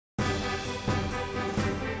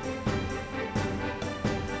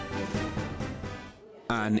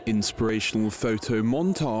An inspirational photo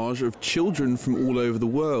montage of children from all over the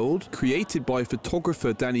world, created by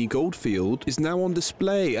photographer Danny Goldfield, is now on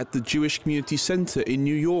display at the Jewish Community Center in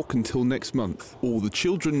New York until next month. All the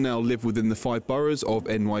children now live within the 5 boroughs of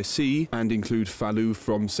NYC and include Fallou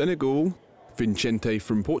from Senegal, Vicente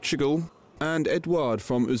from Portugal, and Eduard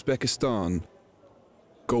from Uzbekistan.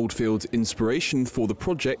 Goldfield's inspiration for the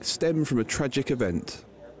project stemmed from a tragic event.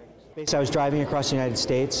 I was driving across the United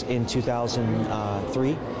States in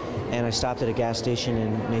 2003, and I stopped at a gas station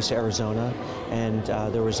in Mesa, Arizona, and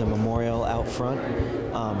there was a memorial out front,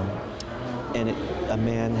 and a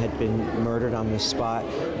man had been murdered on this spot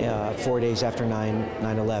 4 days after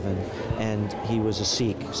 9/11, and he was a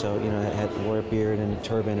Sikh, so wore a beard and a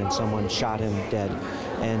turban, and someone shot him dead,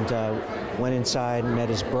 and went inside and met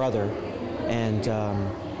his brother, and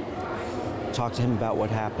talked to him about what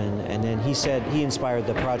happened. And then he said he inspired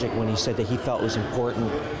the project when he said that he felt it was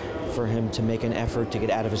important for him to make an effort to get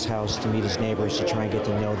out of his house, to meet his neighbors, to try and get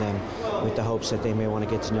to know them, with the hopes that they may want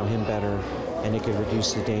to get to know him better, and it could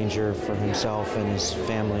reduce the danger for himself and his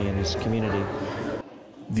family and his community.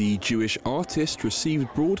 The Jewish artist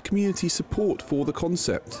received broad community support for the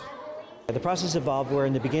concept. The process evolved where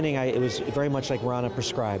in the beginning it was very much like Rana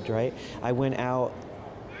prescribed, right? I went out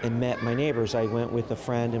and met my neighbors. I went with a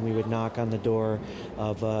friend, and we would knock on the door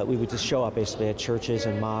of, we would just show up basically at churches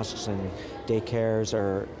and mosques and daycares,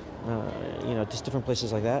 or just different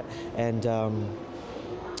places like that, and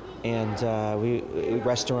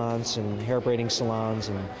restaurants and hair braiding salons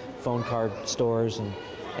and phone card stores,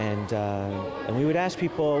 and we would ask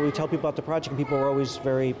people, we'd tell people about the project, and people were always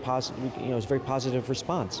very positive. It was a very positive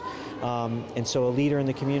response, and so a leader in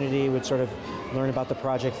the community would sort of learn about the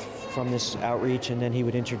project from this outreach, and then he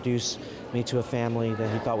would introduce me to a family that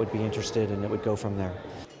he thought would be interested, and it would go from there.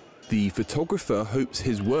 The photographer hopes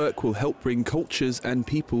his work will help bring cultures and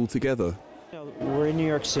people together. We're in New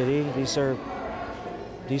York City. These are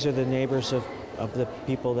the neighbors of the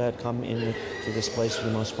people that come into this place for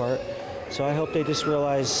the most part. So I hope they just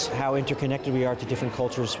realize how interconnected we are to different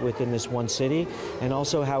cultures within this one city, and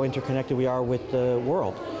also how interconnected we are with the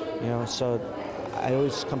world. So I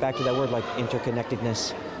always come back to that word, like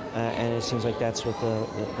interconnectedness, and it seems like that's what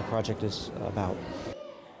the project is about.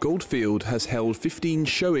 Goldfield has held 15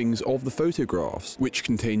 showings of the photographs, which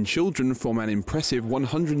contain children from an impressive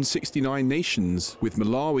 169 nations, with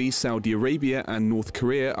Malawi, Saudi Arabia and North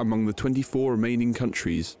Korea among the 24 remaining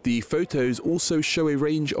countries. The photos also show a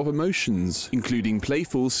range of emotions, including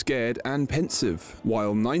playful, scared and pensive,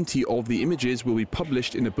 while 90 of the images will be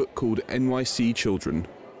published in a book called NYC Children.